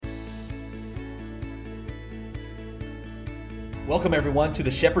Welcome, everyone, to the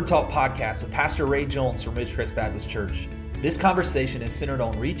Shepherd Talk podcast with Pastor Ray Jones from Ridgecrest Baptist Church. This conversation is centered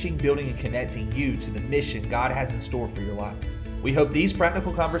on reaching, building, and connecting you to the mission God has in store for your life. We hope these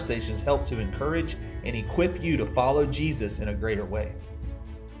practical conversations help to encourage and equip you to follow Jesus in a greater way.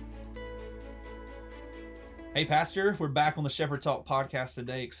 Hey, Pastor, we're back on the Shepherd Talk podcast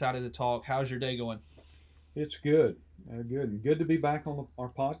today. Excited to talk. How's your day going? It's good. Good to be back on our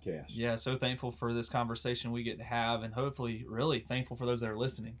podcast. Yeah, so thankful for this conversation we get to have, and hopefully really thankful for those that are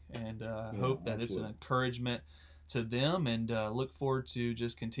listening, and hope that it's an encouragement to them, and look forward to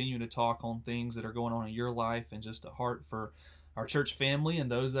just continuing to talk on things that are going on in your life, and just a heart for our church family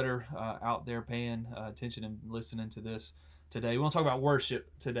and those that are out there paying attention and listening to this today. We want to talk about worship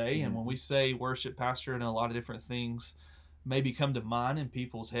today, and when we say worship, Pastor, and a lot of different things maybe come to mind in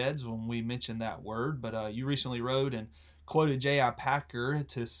people's heads when we mention that word, but you recently wrote and quoted J.I. Packer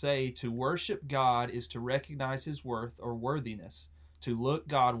to say, to worship God is to recognize his worth or worthiness, to look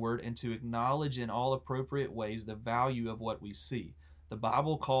Godward, and to acknowledge in all appropriate ways the value of what we see. The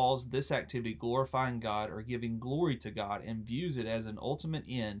Bible calls this activity glorifying God or giving glory to God, and views it as an ultimate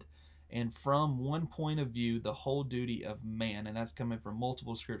end, and from one point of view, the whole duty of man. And that's coming from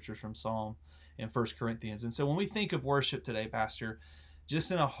multiple scriptures from Psalm and 1 Corinthians. And so when we think of worship today, Pastor,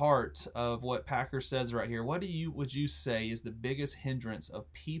 just in a heart of what Packer says right here, what would you say is the biggest hindrance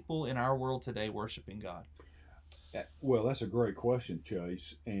of people in our world today worshiping God? Well, that's a great question,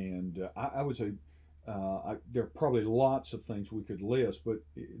 Chase. And I would say there are probably lots of things we could list, but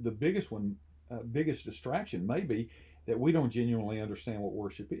the biggest distraction may be that we don't genuinely understand what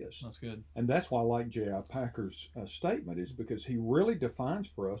worship is. That's good. And that's why I like J.I. Packer's statement, is because he really defines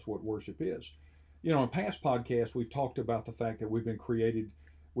for us what worship is. You know, in past podcasts, we've talked about the fact that we've been created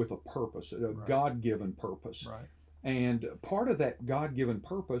with a purpose, a God-given purpose. Right. And part of that God-given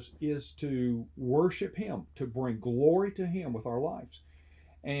purpose is to worship him, to bring glory to him with our lives.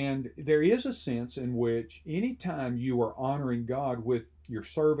 And there is a sense in which anytime you are honoring God with your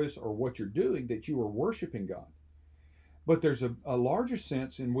service or what you're doing, that you are worshiping God. But there's a larger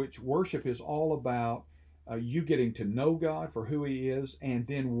sense in which worship is all about you getting to know God for who he is, and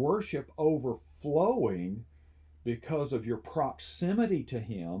then worship overflowing because of your proximity to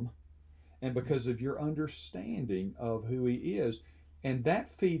him and because of your understanding of who he is. And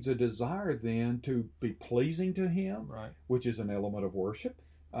that feeds a desire then to be pleasing to him, right, which is an element of worship,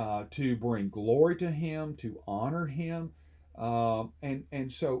 to bring glory to him, to honor him.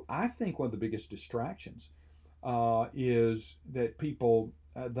 And so I think one of the biggest distractions is that people,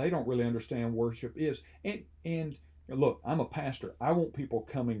 they don't really understand worship is. And look, I'm a pastor. I want people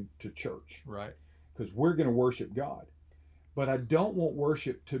coming to church. Right. Because we're going to worship God. But I don't want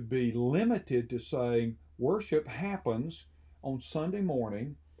worship to be limited to saying worship happens on Sunday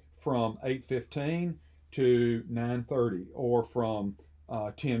morning from 8:15 to 9:30, or from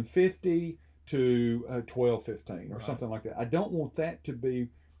 10:50 to 12:15, or something like that. I don't want that to be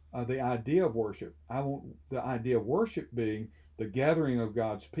the idea of worship. I want the idea of worship being the gathering of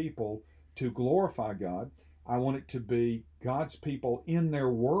God's people to glorify God. I want it to be God's people in their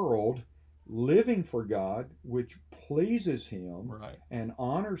world living for God, which pleases him and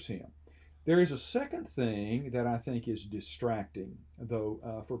honors him. There is a second thing that I think is distracting,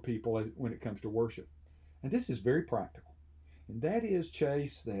 though, for people when it comes to worship. And this is very practical. And that is,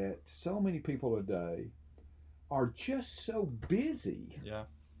 Chase, that so many people today are just so busy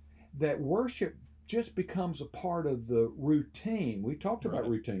that worship just becomes a part of the routine. We talked about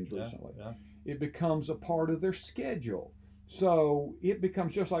routines recently. Yeah. It becomes a part of their schedule. So it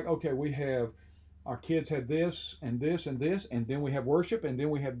becomes just like, okay, our kids have this and this and this, and then we have worship, and then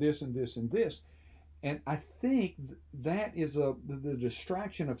we have this and this and this. And I think that is the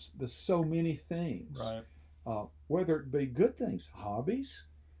distraction of the so many things. Right. Whether it be good things, hobbies,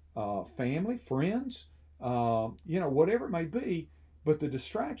 family, friends, whatever it may be. But the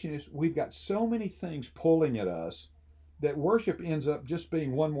distraction is we've got so many things pulling at us that worship ends up just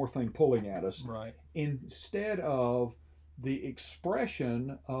being one more thing pulling at us, instead of the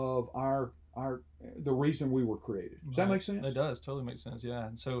expression of the reason we were created. Does that make sense? It does. Totally makes sense. Yeah.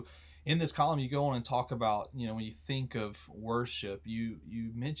 And so in this column, you go on and talk about, when you think of worship, you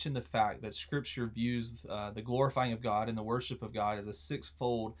mention the fact that Scripture views the glorifying of God and the worship of God as a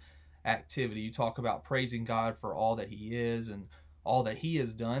sixfold activity. You talk about praising God for all that he is and all that he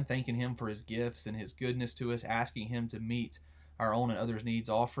has done, thanking him for his gifts and his goodness to us, asking him to meet our own and others' needs,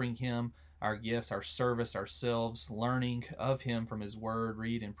 offering him our gifts, our service, ourselves, learning of him from his word,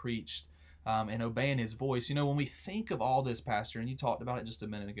 read and preached, and obeying his voice. When we think of all this, Pastor, and you talked about it just a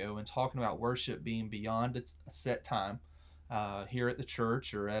minute ago, and talking about worship being beyond a set time here at the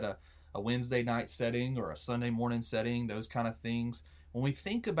church or at a Wednesday night setting or a Sunday morning setting, those kind of things. When we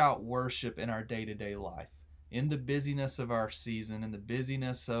think about worship in our day-to-day life, in the busyness of our season, in the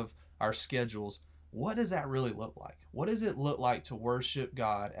busyness of our schedules, what does that really look like? What does it look like to worship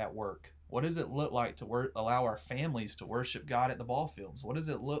God at work? What does it look like to allow our families to worship God at the ball fields? What does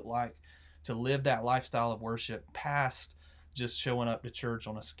it look like to live that lifestyle of worship past just showing up to church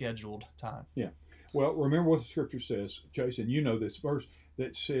on a scheduled time? Yeah. Well, remember what the scripture says, Jason, you know this verse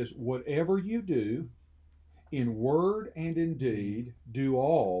that says, whatever you do in word and in deed, do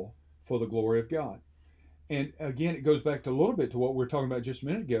all for the glory of God. And again, it goes back to a little bit to what we were talking about just a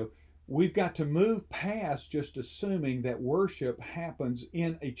minute ago. We've got to move past just assuming that worship happens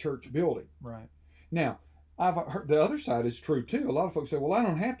in a church building. Right. Now, I've heard the other side is true too. A lot of folks say, well, I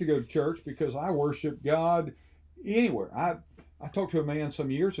don't have to go to church because I worship God anywhere. I talked to a man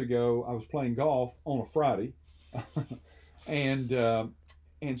some years ago. I was playing golf on a Friday, and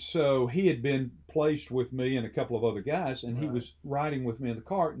so he had been placed with me and a couple of other guys, and he was riding with me in the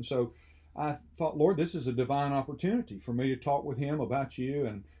cart. And so I thought, Lord, this is a divine opportunity for me to talk with him about you.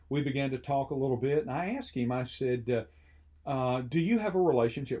 And we began to talk a little bit. And I asked him, I said, do you have a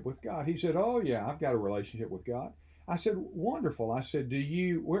relationship with God? He said, oh, yeah, I've got a relationship with God. I said, wonderful. I said, do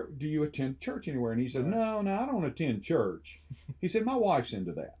you attend church anywhere? And he said, no, I don't attend church. He said, my wife's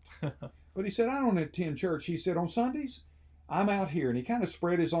into that. But he said, I don't attend church. He said, on Sundays, I'm out here. And he kind of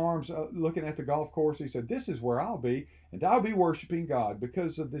spread his arms looking at the golf course. He said, this is where I'll be. And I'll be worshiping God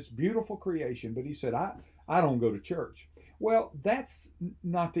because of this beautiful creation. But he said, I don't go to church. Well, that's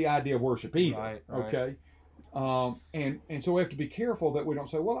not the idea of worship either. Right. Okay. And so we have to be careful that we don't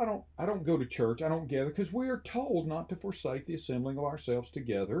say, well, I don't go to church, I don't gather, because we are told not to forsake the assembling of ourselves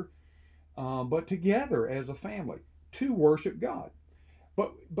together, but together as a family to worship God.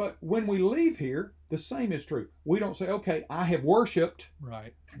 But when we leave here, the same is true. We don't say, okay, I have worshiped.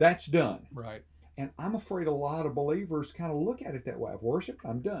 Right. That's done. Right. And I'm afraid a lot of believers kind of look at it that way. I've worshiped,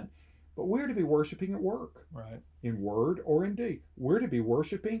 I'm done. But we're to be worshiping at work. Right. In word or in deed. We're to be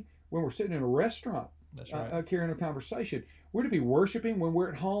worshiping when we're sitting in a restaurant. That's right. Carrying a conversation. We're to be worshiping when we're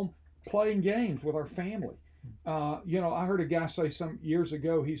at home playing games with our family. I heard a guy say some years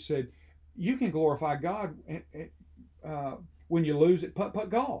ago, he said, you can glorify God when you lose at putt-putt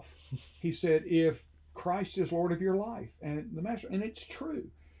golf. He said, if Christ is Lord of your life and the Master, and it's true.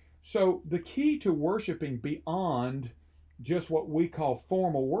 So the key to worshiping beyond just what we call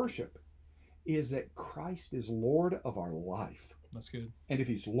formal worship is that Christ is Lord of our life. That's good. And if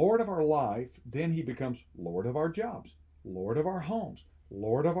he's Lord of our life, then he becomes Lord of our jobs, Lord of our homes,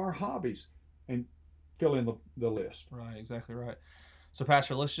 Lord of our hobbies, and fill in the list. Right, exactly right. So,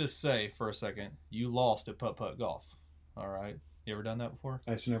 Pastor, let's just say for a second, you lost at putt-putt golf. All right? You ever done that before?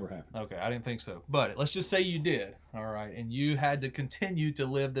 That's never happened. Okay, I didn't think so. But let's just say you did. All right, and you had to continue to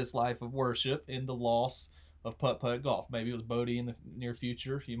live this life of worship in the loss of putt-putt golf. Maybe it was Bodie in the near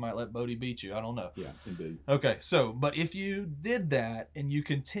future. You might let Bodie beat you. I don't know. Yeah, indeed. Okay, so, but if you did that and you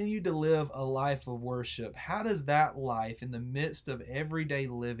continue to live a life of worship, how does that life in the midst of everyday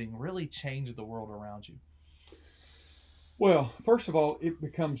living really change the world around you? Well, first of all, it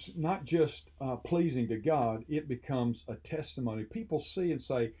becomes not just pleasing to God, it becomes a testimony. People see and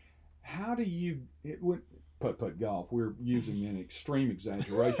say, how do you, putt-putt golf, we're using an extreme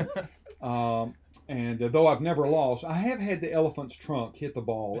exaggeration. And though I've never lost, I have had the elephant's trunk hit the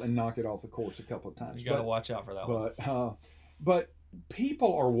ball and knock it off the course a couple of times. You got to watch out for that one. But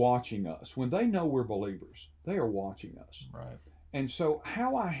people are watching us. When they know we're believers, they are watching us. Right. And so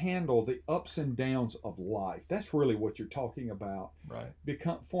how I handle the ups and downs of life, that's really what you're talking about. Right.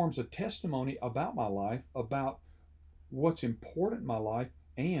 Forms a testimony about my life, about what's important in my life,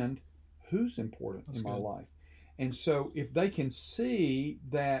 and who's important in my life. And so if they can see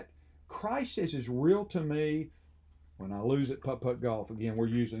that Christ is as real to me when I lose at putt-putt golf, again, we're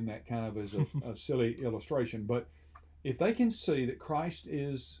using that kind of as a silly illustration, but if they can see that Christ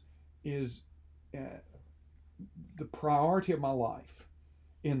is the priority of my life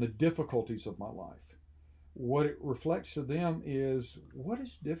in the difficulties of my life, what it reflects to them is what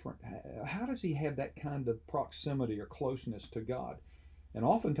is different. How does he have that kind of proximity or closeness to God? And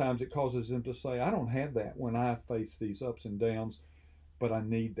oftentimes it causes them to say, I don't have that when I face these ups and downs, but I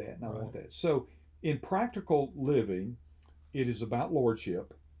need that and I want that. So in practical living, it is about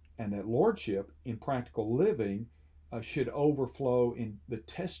lordship, and that lordship in practical living should overflow in the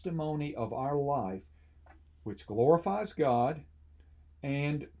testimony of our life, which glorifies God,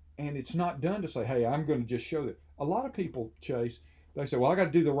 and it's not done to say, hey, I'm going to just show that. A lot of people, Chase, they say, well, I got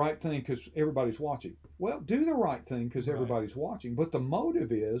to do the right thing because everybody's watching. Well, do the right thing because everybody's watching, but the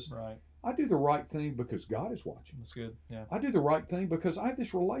motive is I do the right thing because God is watching. That's good. Yeah. I do the right thing because I have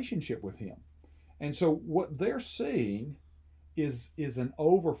this relationship with Him. And so what they're seeing is an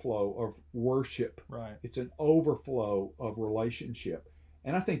overflow of worship. Right. It's an overflow of relationship.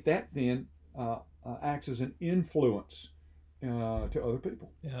 And I think that then acts as an influence to other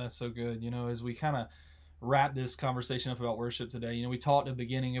people. Yeah, that's so good. As we kind of wrap this conversation up about worship today, we talked at the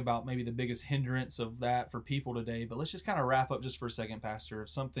beginning about maybe the biggest hindrance of that for people today, but let's just kind of wrap up just for a second, Pastor, of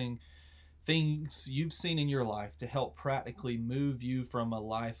things you've seen in your life to help practically move you from a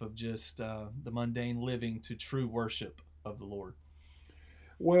life of just the mundane living to true worship of the Lord.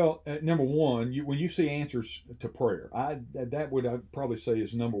 Well, number one, when you see answers to prayer, that would I'd probably say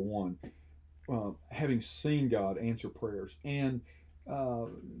is number one. Having seen God answer prayers, and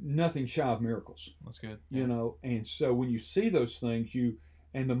nothing shy of miracles. That's good. Yeah. And so when you see those things,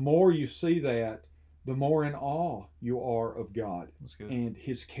 and the more you see that, the more in awe you are of God. That's good. And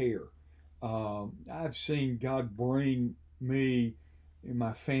His care. I've seen God bring me and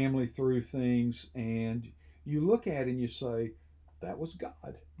my family through things, and you look at it and you say, that was God.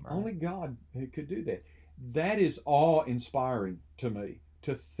 Right. Only God could do that. That is awe-inspiring to me,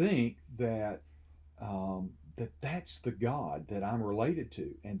 to think that that's the God that I'm related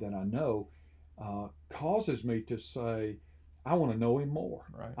to and that I know, causes me to say, I want to know Him more.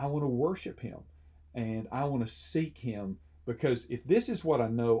 Right. I want to worship Him, and I want to seek Him, because if this is what I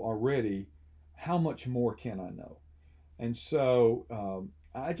know already, how much more can I know? And so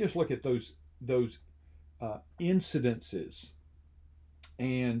I just look at those incidences,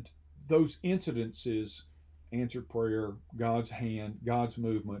 and those incidences, answered prayer, God's hand, God's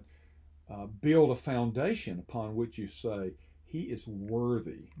movement, build a foundation upon which you say, He is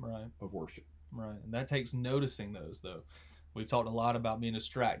worthy of worship. Right. And that takes noticing those, though. We've talked a lot about being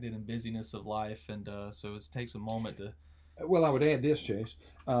distracted and busyness of life, and so it takes a moment to... Well, I would add this, Chase.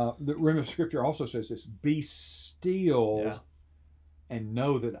 Remember, Scripture also says this, be still and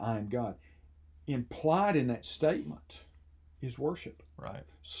know that I am God. Implied in that statement is worship. Right.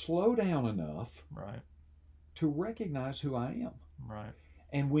 Slow down enough to recognize who I am. Right.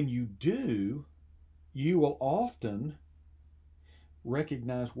 And when you do, you will often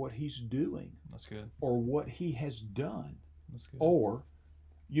recognize what He's doing. That's good. Or what He has done. That's good. Or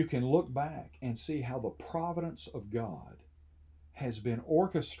you can look back and see how the providence of God has been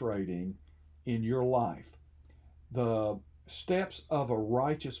orchestrating in your life. The steps of a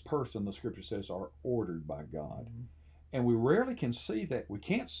righteous person, the Scripture says, are ordered by God. Mm-hmm. And we rarely can see that. We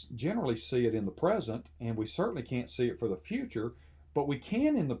can't generally see it in the present, and we certainly can't see it for the future, but we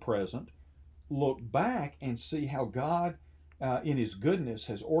can in the present look back and see how God, in His goodness,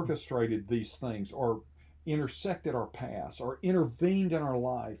 has orchestrated these things, or intersected our paths, or intervened in our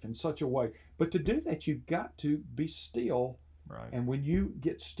life in such a way. But to do that, you've got to be still. Right. And when you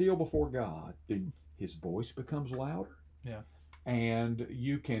get still before God, then His voice becomes louder. Yeah. And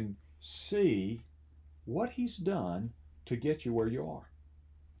you can see what He's done to get you where you are.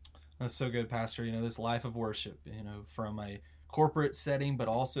 That's so good, Pastor. This life of worship, from a corporate setting, but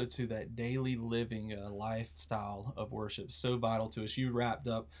also to that daily living lifestyle of worship, so vital to us. You wrapped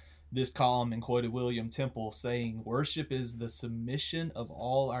up this column and quoted William Temple saying, worship is the submission of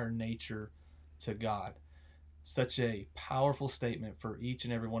all our nature to God. Such a powerful statement for each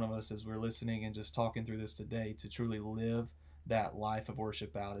and every one of us as we're listening and just talking through this today, to truly live that life of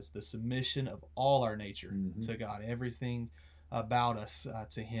worship out. It's the submission of all our nature to God, everything about us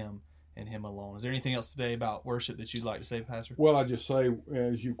to Him and Him alone. Is there anything else today about worship that you'd like to say, Pastor? Well, I just say,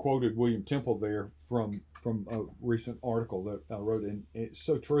 as you quoted William Temple there from a recent article that I wrote, and it's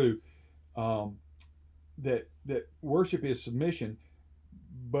so true, that worship is submission,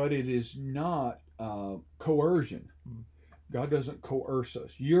 but it is not coercion. God doesn't coerce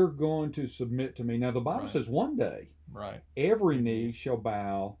us. You're going to submit to me. Now, the Bible says one day, every knee shall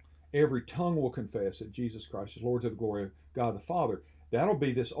bow, every tongue will confess that Jesus Christ is Lord, to the glory of God the Father. That'll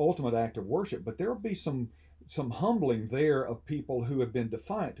be this ultimate act of worship, but there'll be some humbling there of people who have been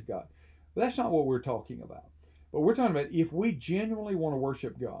defiant to God. But that's not what we're talking about. But we're talking about, if we genuinely want to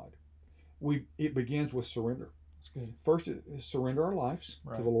worship God, it begins with surrender. That's good. First, surrender our lives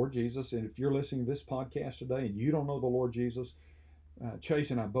to the Lord Jesus. And if you're listening to this podcast today and you don't know the Lord Jesus,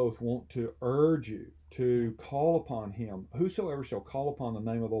 Chase and I both want to urge you to call upon Him. Whosoever shall call upon the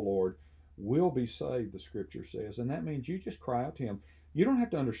name of the Lord will be saved, the Scripture says. And that means you just cry out to Him. You don't have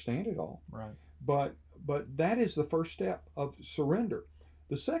to understand it all. Right. But that is the first step of surrender.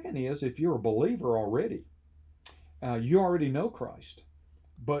 The second is, if you're a believer already, you already know Christ,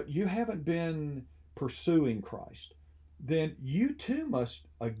 but you haven't been pursuing Christ, then you too must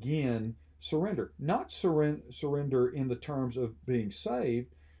again surrender. Not surrender in the terms of being saved,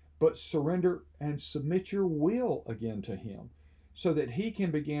 but surrender and submit your will again to Him, so that He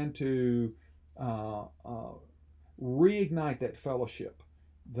can begin to reignite that fellowship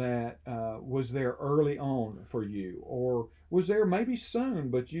that was there early on for you, or was there maybe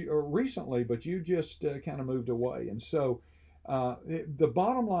soon, or recently, but you just kind of moved away. And so the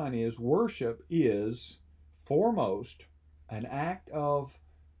bottom line is, worship is foremost an act of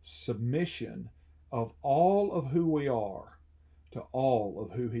submission of all of who we are to all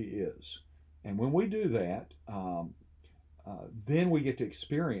of who He is. And when we do that, then we get to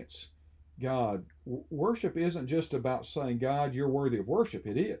experience God. Worship isn't just about saying, God, you're worthy of worship.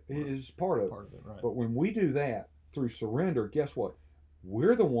 It is part of it. Right. But when we do that through surrender, guess what?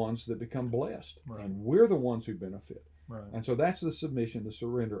 We're the ones that become blessed, right. and we're the ones who benefit. Right. And so that's the submission, the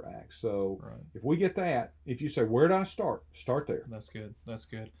surrender act. So right. if we get that, if you say, where do I start? Start there. That's good. That's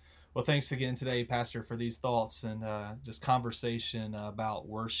good. Well, thanks again today, Pastor, for these thoughts and just conversation about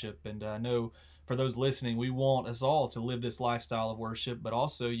worship. And I know for those listening, we want us all to live this lifestyle of worship, but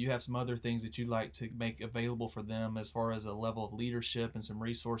also you have some other things that you'd like to make available for them as far as a level of leadership and some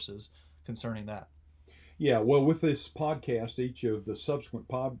resources concerning that. Yeah, well, with this podcast, each of the subsequent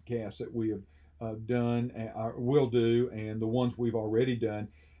podcasts that we have done, will do, and the ones we've already done,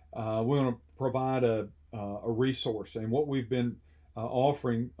 we're going to provide a resource. And what we've been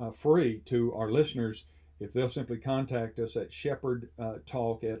offering free to our listeners, if they'll simply contact us at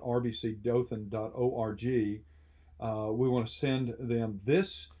shepherdtalk@rbcdothan.org, we want to send them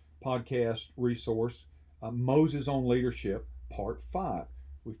this podcast resource, Moses on Leadership, Part 5.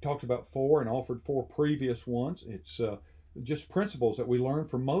 We've talked about 4 and offered 4 previous ones. It's just principles that we learned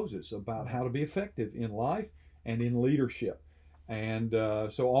from Moses about how to be effective in life and in leadership. And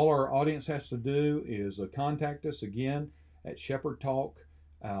so all our audience has to do is contact us again at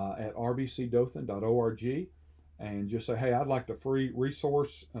shepherdtalk@rbcdothan.org, and just say, hey, I'd like the free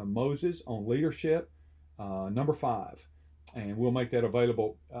resource, Moses on Leadership, number 5. And we'll make that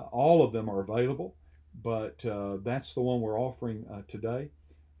available. All of them are available, but that's the one we're offering today.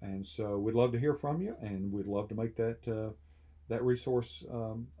 And so we'd love to hear from you, and we'd love to make that resource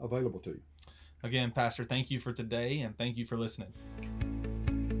available to you. Again, Pastor, thank you for today, and thank you for listening.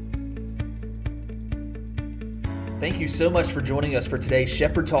 Thank you so much for joining us for today's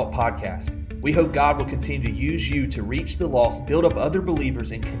Shepherd Talk podcast. We hope God will continue to use you to reach the lost, build up other believers,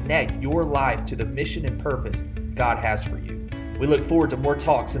 and connect your life to the mission and purpose God has for you. We look forward to more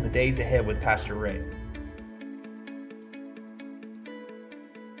talks in the days ahead with Pastor Ray.